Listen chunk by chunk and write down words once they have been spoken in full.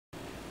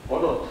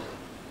although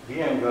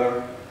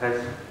VMware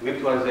has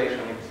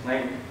virtualization in its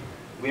name,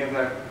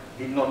 VMware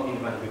did not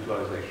invent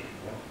virtualization.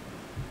 Yeah?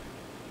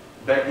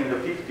 Back in the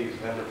 50s,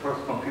 when the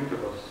first computer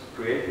was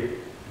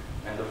created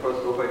and the first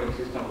operating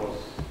system was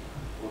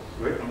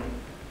written,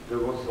 there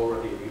was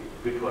already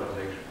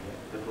virtualization. Yeah?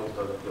 That was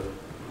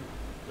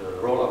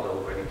the role of the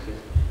operating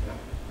system.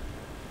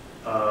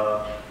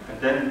 Yeah? And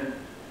then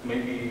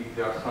maybe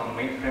there are some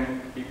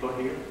mainframe people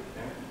here.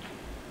 Yeah?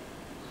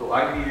 So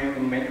IBM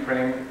in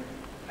mainframe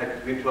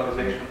had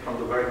virtualization from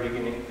the very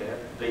beginning. Yeah?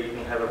 They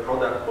even have a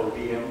product called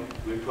VM,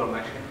 virtual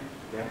machine.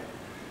 Yeah?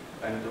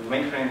 And the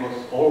mainframe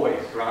was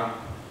always run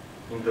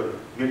in the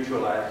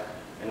virtualized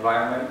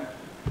environment,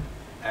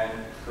 and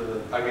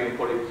IBM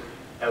called it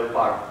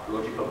LPAR,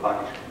 logical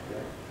partition.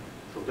 Yeah?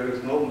 So there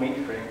is no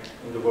mainframe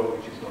in the world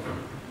which is not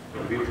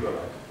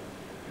virtualized.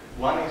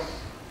 One is,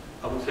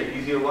 I would say,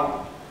 easier one,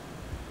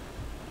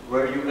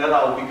 where you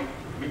allow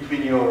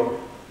between your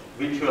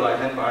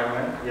virtualized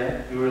environment,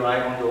 yeah, you rely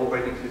on the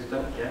operating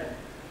system, yeah.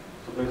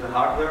 So there is a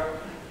hardware,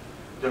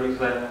 there is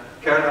a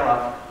kernel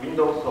of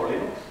Windows or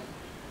Linux,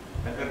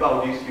 and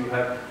above this you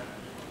have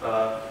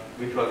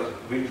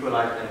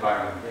virtualized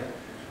environment. Yeah.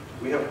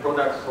 We have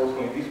products also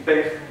in this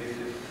space. This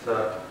is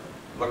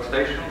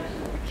workstations,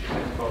 which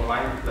is from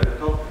my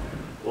laptop,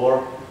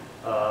 or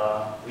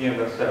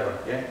VMware server.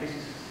 Yeah. This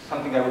is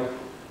something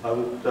I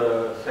would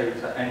say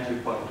it's an entry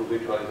point to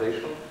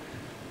virtualization.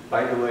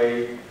 By the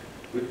way,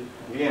 with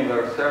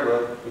VMware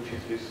server, which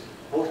is this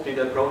hosted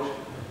approach,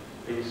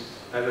 is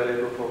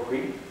available for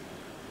free.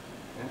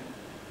 Yeah.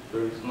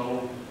 There is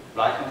no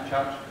license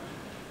charge,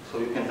 so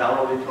you can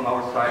download it from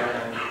our site,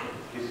 and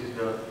this is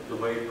the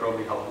way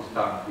probably how to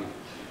start with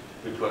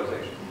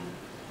virtualization.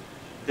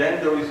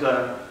 Then there is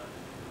a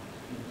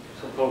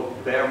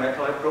so-called bare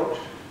metal approach.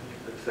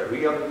 It's a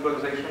real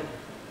virtualization,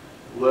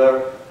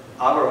 where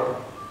our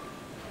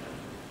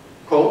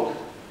code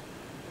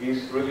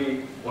is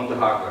really on the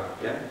hardware,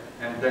 yeah?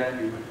 And then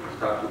you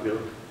start to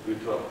build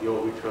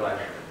your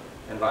virtualized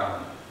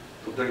environment.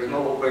 So there is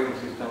no operating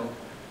system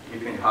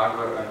between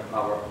hardware and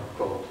our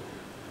code.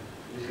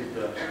 This is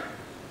the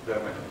bare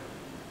metal.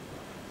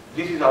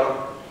 This is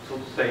our, so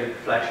to say,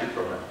 flashy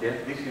product. Yeah?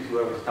 This is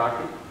where we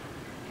started.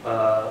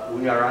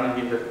 We are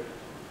running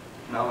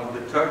now in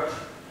the third.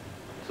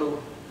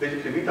 So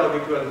basically, without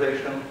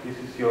virtualization, this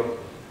is your,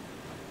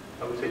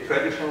 I would say,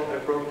 traditional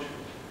approach,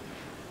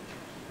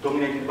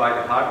 dominated by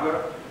the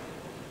hardware.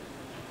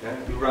 Yeah?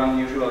 You run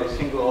usually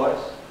single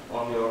OS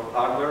on your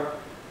hardware,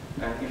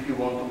 and if you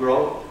want to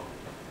grow,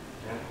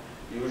 yeah,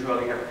 you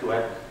usually have to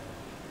add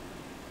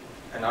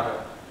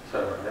another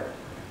server. Yeah?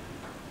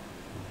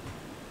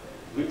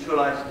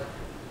 Virtualized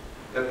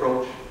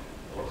approach,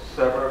 or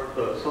server,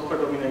 software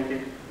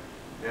dominated.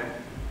 Yeah?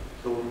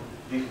 So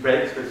this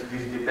breaks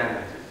these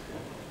dependencies.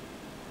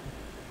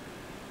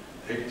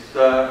 Yeah? It's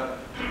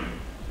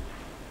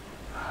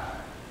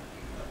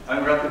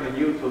I'm relatively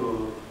new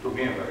to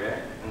VMware, yeah?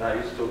 And I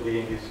used to be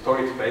in this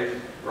storage space,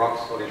 rock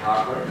solid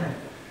hardware. Yeah?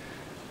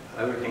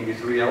 Everything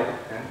is real.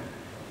 Yeah?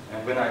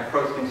 And when I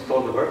first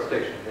installed the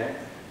workstation, yeah,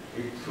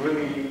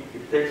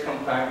 it takes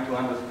some time to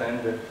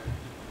understand that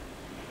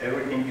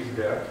everything is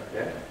there,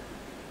 yeah?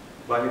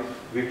 But it's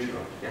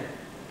virtual. Yeah?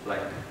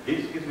 Like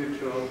disk is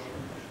virtual,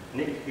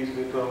 NIC is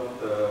virtual,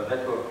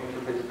 network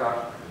interface card,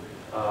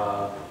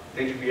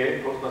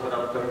 HBA, cross-bus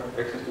adapter,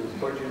 access to the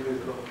storage is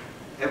virtual.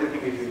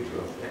 Everything is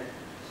virtual. Yeah?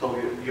 So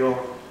your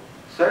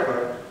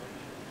server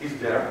is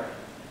there,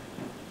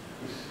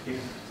 is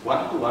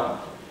one-to-one,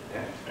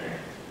 yeah?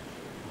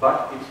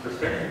 But it's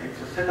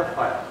a set of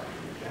files.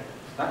 Yeah?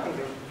 It's nothing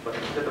else but a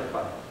set of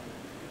files.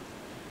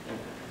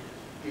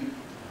 And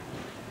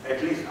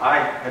at least I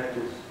had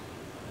to,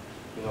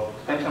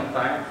 spend some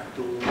time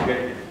to get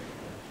it.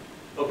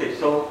 Okay,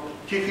 so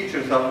key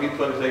features of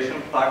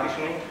virtualization: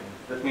 partitioning.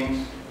 That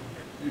means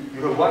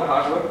you have one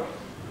hardware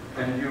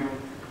and you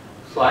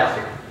slice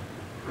it.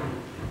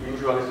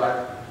 Usually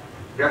slice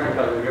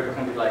graphically, we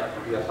represent it like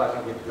we are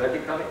slicing it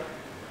vertically,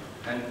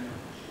 and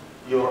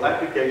your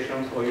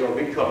applications or your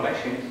virtual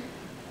machines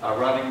are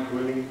running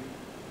really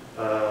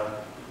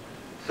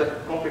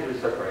completely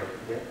separate.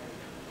 Yeah?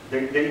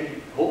 They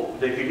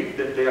believe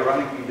that they are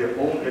running in their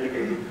own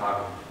dedicated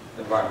hardware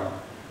environment.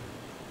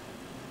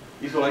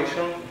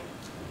 Isolation,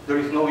 there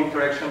is no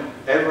interaction.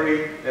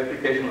 Every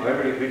application or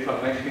every virtual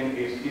machine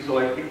is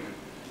isolated,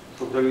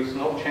 so there is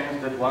no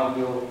chance that one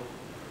will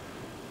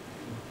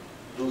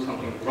do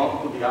something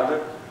wrong to the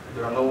other.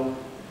 There are no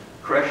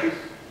crashes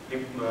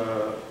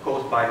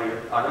caused by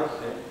the others.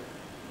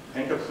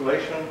 Yeah?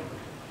 Encapsulation,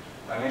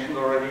 I mentioned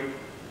already,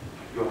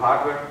 your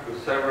hardware, your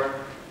server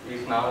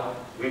is now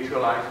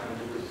virtualized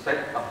into the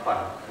set of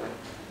files. Yeah?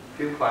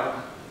 Few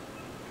files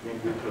being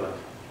virtualized.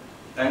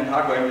 And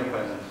hardware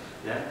independence.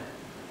 Yeah?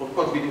 Of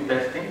course, we do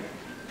testing.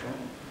 Yeah?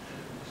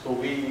 So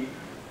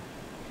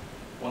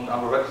on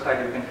our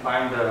website, you can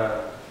find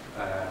a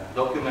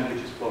document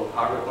which is called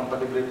hardware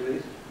compatibility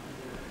list.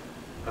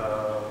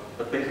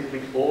 But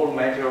basically, all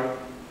major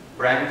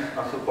brands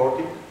are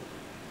supported,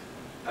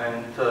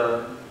 and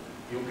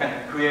you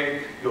can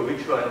create your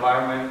virtual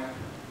environment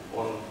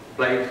on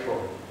place for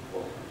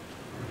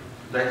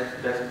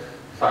desk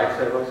side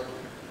servers,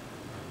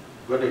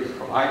 whether it's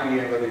from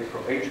IBM, whether it's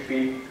from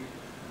HP,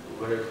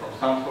 whether it's from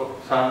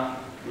Sun,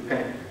 you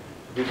can,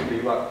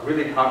 basically you are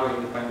really hardware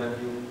independent.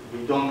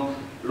 We don't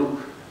look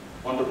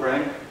on the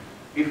brain.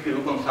 If we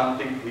look on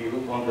something, we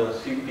look on the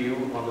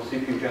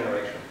CPU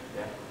generation,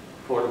 yeah,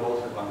 for the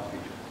most advanced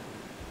features.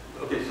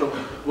 Okay, so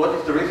what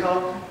is the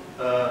result?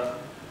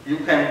 You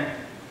can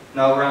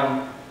now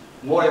run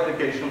more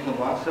applications on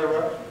one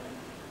server.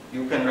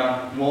 You can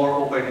run more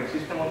operating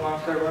system on one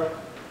server.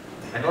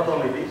 And not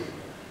only this,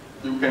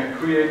 you can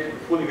create a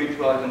fully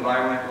virtualized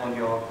environment on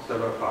your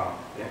server farm.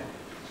 Yeah?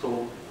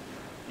 So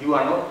you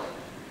are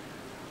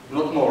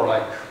not more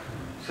like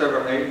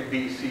server A,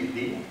 B, C,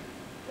 D.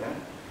 Yeah?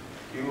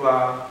 You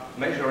are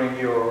measuring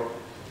your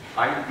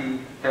IT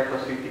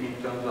capacity in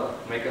terms of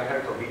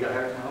megahertz or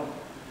gigahertz now,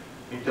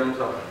 in terms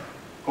of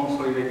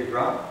consolidated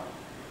RAM,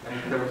 and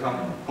in terms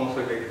of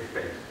consolidated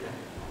space. Yeah?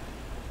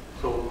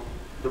 So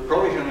the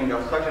provisioning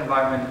of such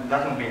environment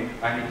doesn't mean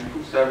I need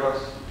 2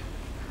 servers,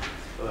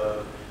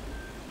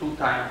 2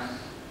 times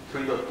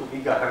 3.2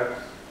 gigahertz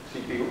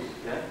CPUs.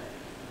 Yeah?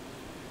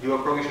 You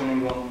are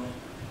provisioning on,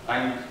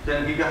 I need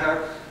 10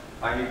 gigahertz,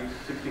 I need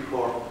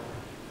 64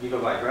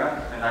 gigabyte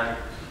RAM, and I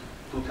need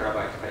 2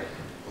 terabyte space.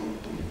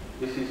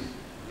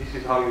 This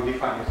is how you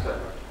define your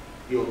server,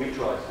 your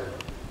virtualized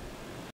server.